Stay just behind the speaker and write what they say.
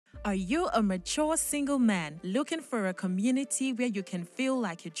Are you a mature single man looking for a community where you can feel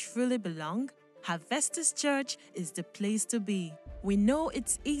like you truly belong? Harvesters Church is the place to be. We know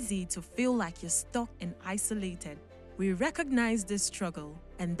it's easy to feel like you're stuck and isolated. We recognize this struggle,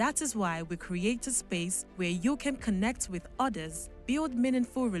 and that is why we create a space where you can connect with others, build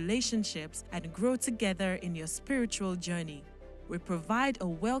meaningful relationships, and grow together in your spiritual journey. We provide a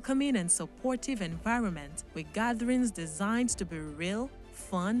welcoming and supportive environment with gatherings designed to be real,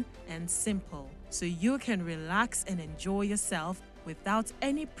 fun, and simple, so you can relax and enjoy yourself without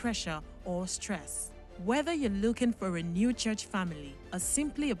any pressure or stress. Whether you're looking for a new church family or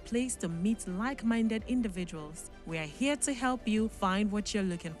simply a place to meet like-minded individuals, we are here to help you find what you're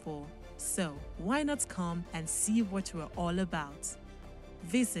looking for. So, why not come and see what we're all about?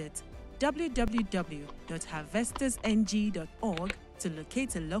 Visit www.harvestersng.org to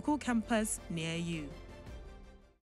locate a local campus near you.